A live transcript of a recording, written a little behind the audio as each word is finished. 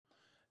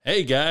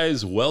Hey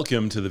guys,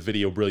 welcome to the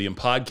Video Brilliant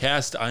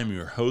Podcast. I'm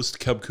your host,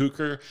 Cub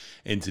Cooker,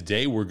 and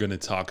today we're going to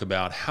talk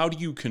about how do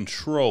you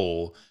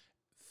control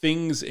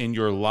things in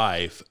your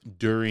life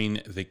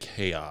during the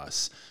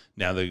chaos.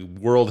 Now, the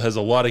world has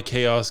a lot of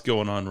chaos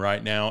going on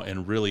right now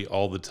and really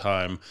all the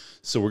time.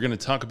 So we're going to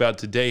talk about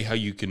today how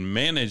you can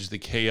manage the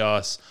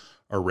chaos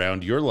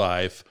around your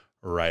life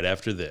right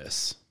after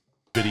this.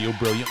 Video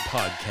Brilliant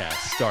Podcast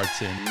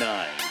starts in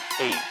 9,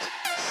 8,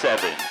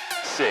 7,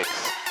 6,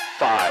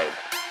 5,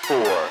 4,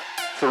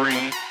 3,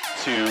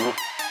 2.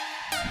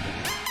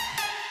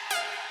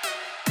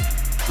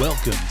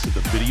 Welcome to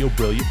the Video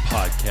Brilliant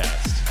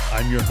Podcast.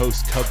 I'm your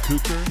host, Cub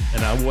Cooker,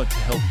 and I want to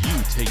help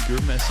you take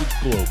your message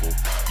global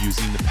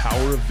using the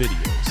power of video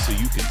so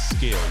you can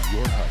scale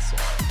your hustle.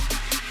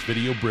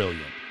 Video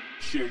Brilliant.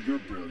 Share your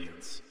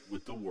brilliance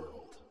with the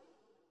world.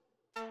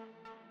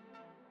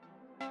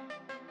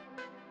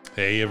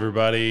 Hey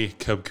everybody,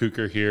 Cub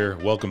Cooker here.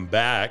 Welcome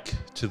back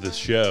to the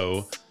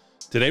show.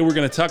 Today we're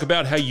going to talk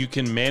about how you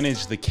can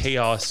manage the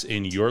chaos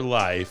in your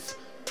life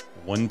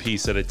one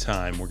piece at a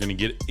time. We're going to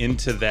get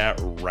into that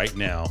right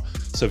now.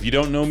 So if you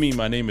don't know me,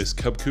 my name is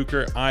Cub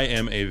Cooker. I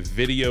am a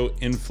video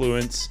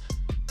influence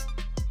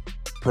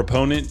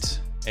proponent,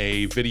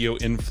 a video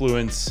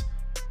influence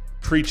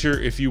preacher,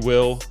 if you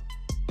will.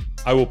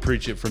 I will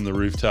preach it from the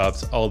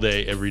rooftops all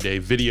day, every day.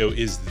 Video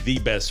is the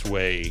best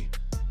way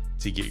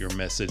to get your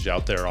message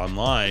out there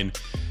online.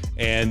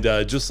 And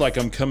just like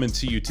I'm coming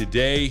to you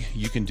today,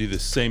 you can do the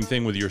same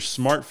thing with your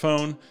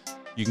smartphone.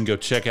 You can go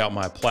check out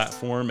my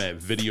platform at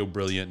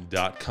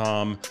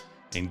videobrilliant.com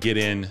and get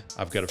in.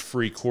 I've got a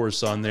free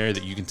course on there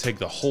that you can take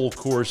the whole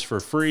course for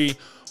free,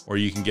 or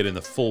you can get in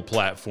the full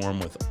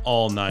platform with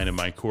all 9 of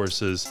my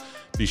courses.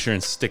 Be sure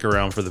and stick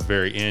around for the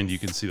very end. You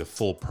can see the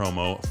full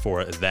promo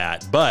for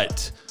that.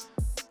 But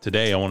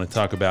today I want to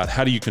talk about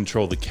how do you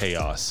control the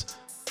chaos.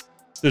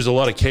 There's a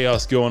lot of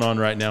chaos going on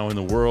right now in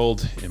the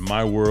world, in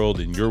my world,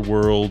 in your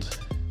world,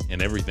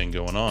 and everything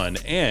going on.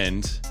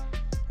 And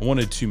I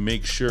wanted to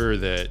make sure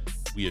that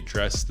we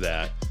address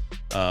that.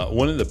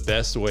 One of the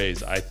best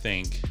ways, I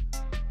think,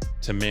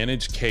 to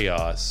manage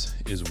chaos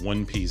is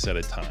one piece at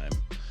a time.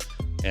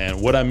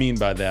 And what I mean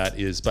by that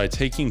is by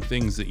taking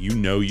things that you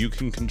know you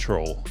can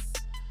control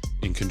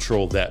and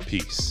control that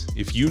piece.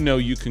 If you know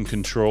you can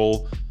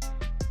control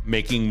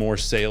making more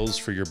sales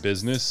for your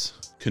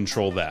business,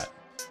 control that.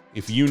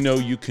 If you know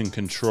you can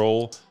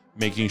control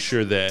making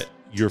sure that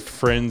your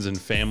friends and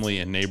family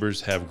and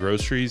neighbors have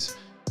groceries,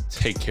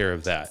 take care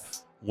of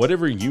that.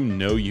 Whatever you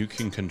know you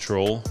can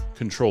control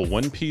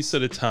one piece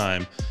at a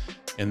time.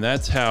 And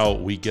that's how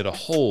we get a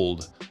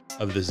hold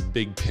of this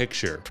big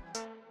picture.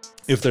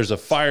 If there's a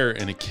fire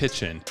in a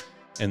kitchen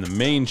and the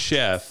main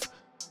chef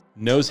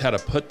knows how to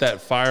put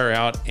that fire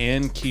out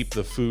and keep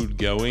the food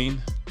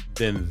going,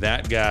 then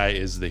that guy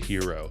is the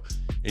hero.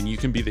 And you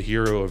can be the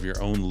hero of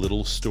your own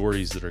little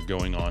stories that are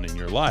going on in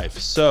your life.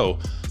 So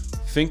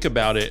think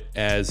about it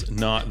as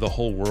not the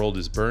whole world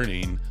is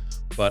burning,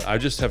 but I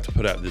just have to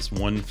put out this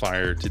one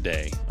fire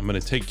today. I'm going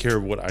to take care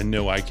of what I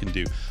know I can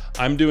do.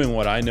 I'm doing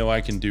what I know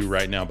I can do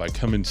right now by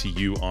coming to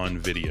you on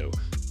video.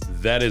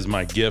 That is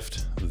my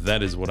gift.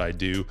 That is what I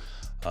do.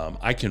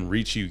 I can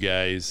reach you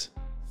guys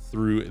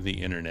through the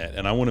internet,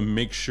 and I want to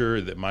make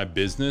sure that my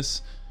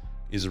business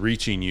is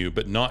reaching you,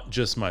 but not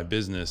just my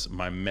business,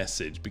 my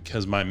message,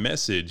 because my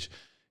message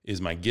is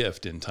my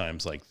gift in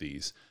times like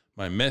these.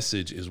 My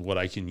message is what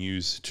I can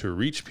use to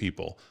reach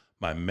people.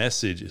 My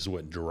message is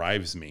what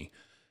drives me.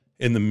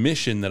 And the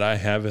mission that I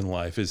have in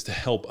life is to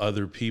help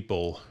other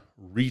people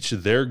reach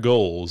their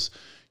goals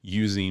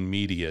using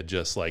media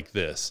just like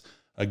this.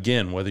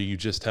 Again, whether you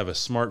just have a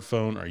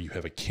smartphone or you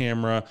have a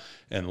camera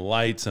and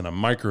lights and a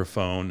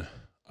microphone,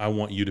 I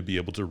want you to be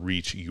able to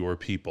reach your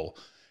people.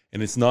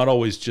 And it's not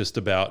always just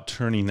about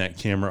turning that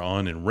camera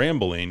on and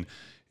rambling.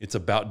 It's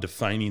about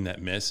defining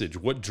that message.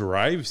 What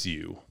drives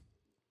you?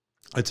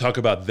 I talk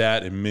about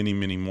that and many,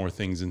 many more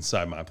things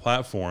inside my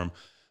platform.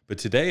 But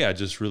today I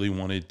just really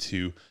wanted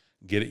to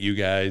get at you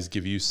guys,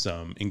 give you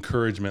some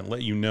encouragement,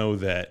 let you know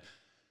that,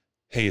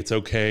 hey, it's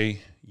okay.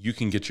 You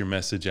can get your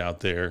message out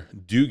there.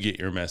 Do get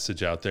your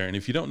message out there. And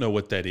if you don't know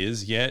what that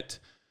is yet,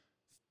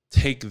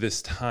 take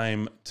this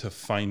time to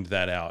find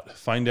that out.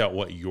 Find out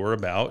what you're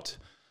about.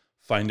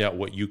 Find out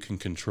what you can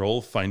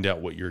control, find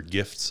out what your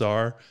gifts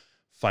are,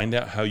 find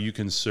out how you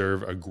can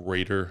serve a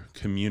greater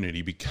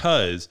community,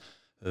 because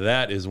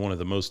that is one of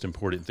the most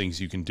important things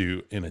you can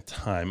do in a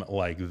time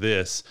like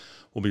this.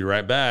 We'll be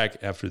right back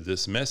after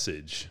this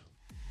message.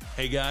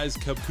 Hey guys,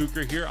 Cub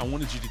Cooker here. I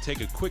wanted you to take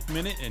a quick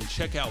minute and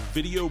check out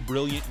Video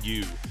Brilliant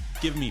U.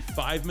 Give me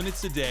 5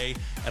 minutes a day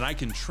and I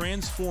can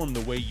transform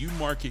the way you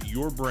market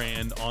your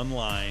brand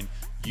online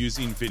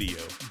using video.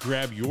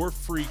 Grab your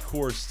free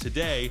course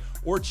today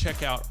or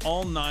check out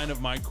all 9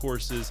 of my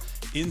courses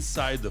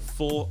inside the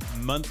full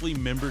monthly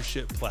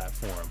membership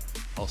platform.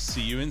 I'll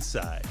see you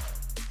inside.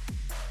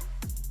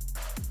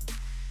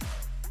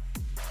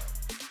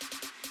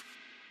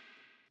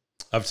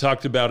 I've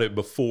talked about it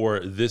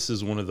before. This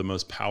is one of the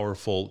most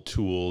powerful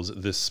tools,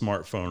 this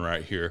smartphone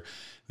right here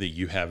that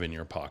you have in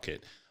your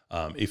pocket.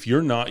 If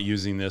you're not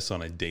using this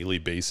on a daily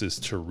basis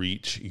to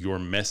reach your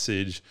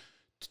message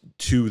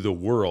to the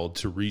world,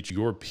 to reach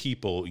your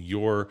people,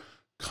 your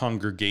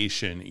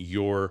congregation,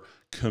 your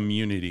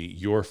community,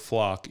 your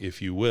flock,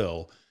 if you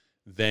will,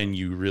 then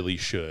you really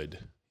should.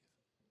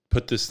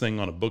 Put this thing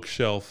on a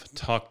bookshelf,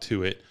 talk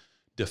to it,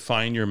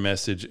 define your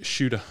message,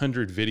 shoot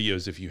 100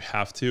 videos if you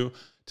have to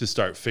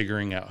start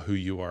figuring out who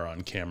you are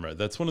on camera.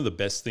 That's one of the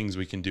best things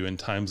we can do in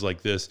times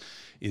like this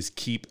is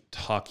keep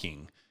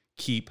talking.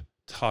 Keep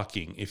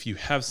talking. If you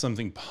have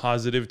something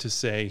positive to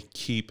say,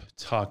 keep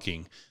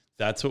talking.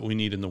 That's what we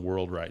need in the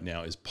world right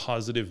now is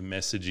positive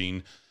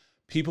messaging.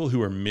 People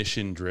who are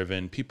mission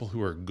driven, people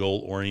who are goal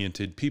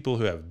oriented, people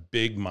who have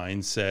big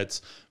mindsets,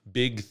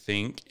 big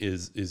think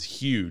is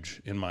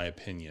huge in my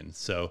opinion.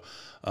 So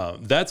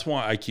that's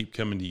why I keep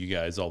coming to you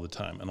guys all the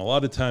time. And a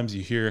lot of times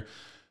you hear,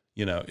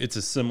 it's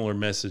a similar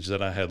message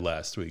that I had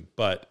last week,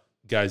 but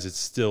guys, it's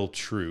still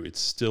true. It's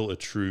still a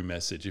true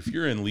message. If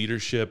you're in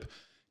leadership,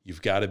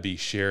 you've got to be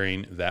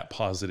sharing that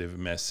positive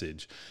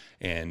message.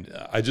 And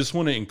I just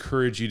want to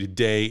encourage you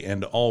today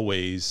and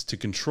always to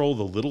control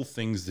the little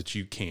things that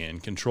you can,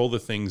 control the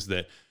things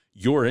that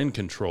you're in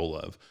control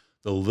of,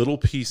 the little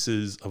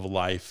pieces of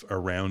life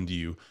around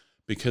you,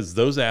 because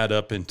those add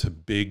up into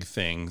big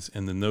things.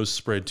 And then those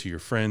spread to your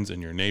friends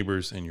and your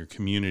neighbors and your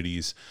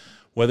communities.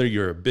 Whether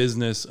you're a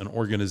business, an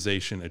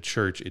organization, a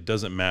church, it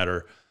doesn't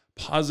matter.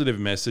 Positive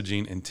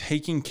messaging and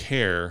taking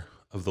care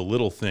of the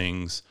little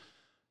things,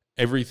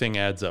 everything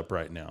adds up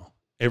right now.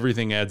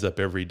 Everything adds up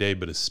every day,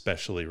 but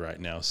especially right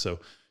now. So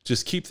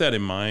just keep that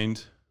in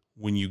mind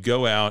when you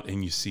go out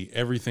and you see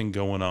everything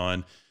going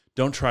on.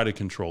 Don't try to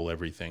control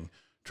everything.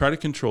 Try to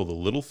control the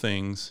little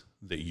things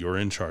that you're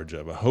in charge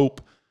of. I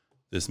hope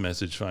this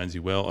message finds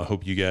you well. I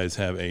hope you guys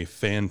have a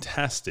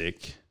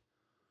fantastic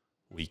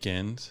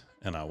weekend,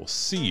 and I will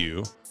see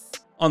you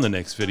on the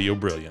next Video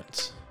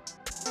Brilliance.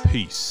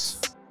 Peace.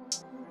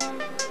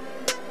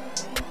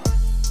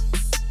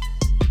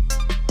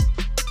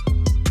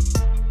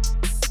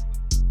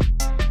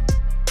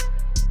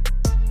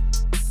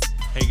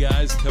 Hey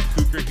guys, Cub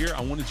Kuker here.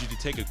 I wanted you to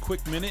take a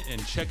quick minute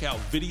and check out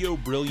Video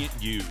Brilliant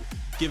U.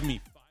 Give me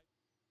 5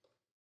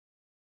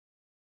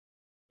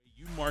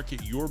 you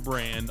market your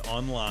brand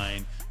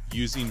online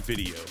using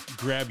video.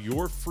 Grab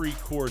your free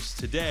course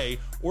today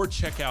or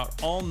check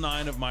out all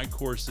 9 of my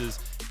courses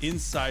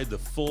inside the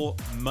full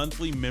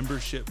monthly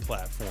membership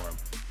platform.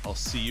 I'll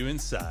see you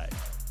inside.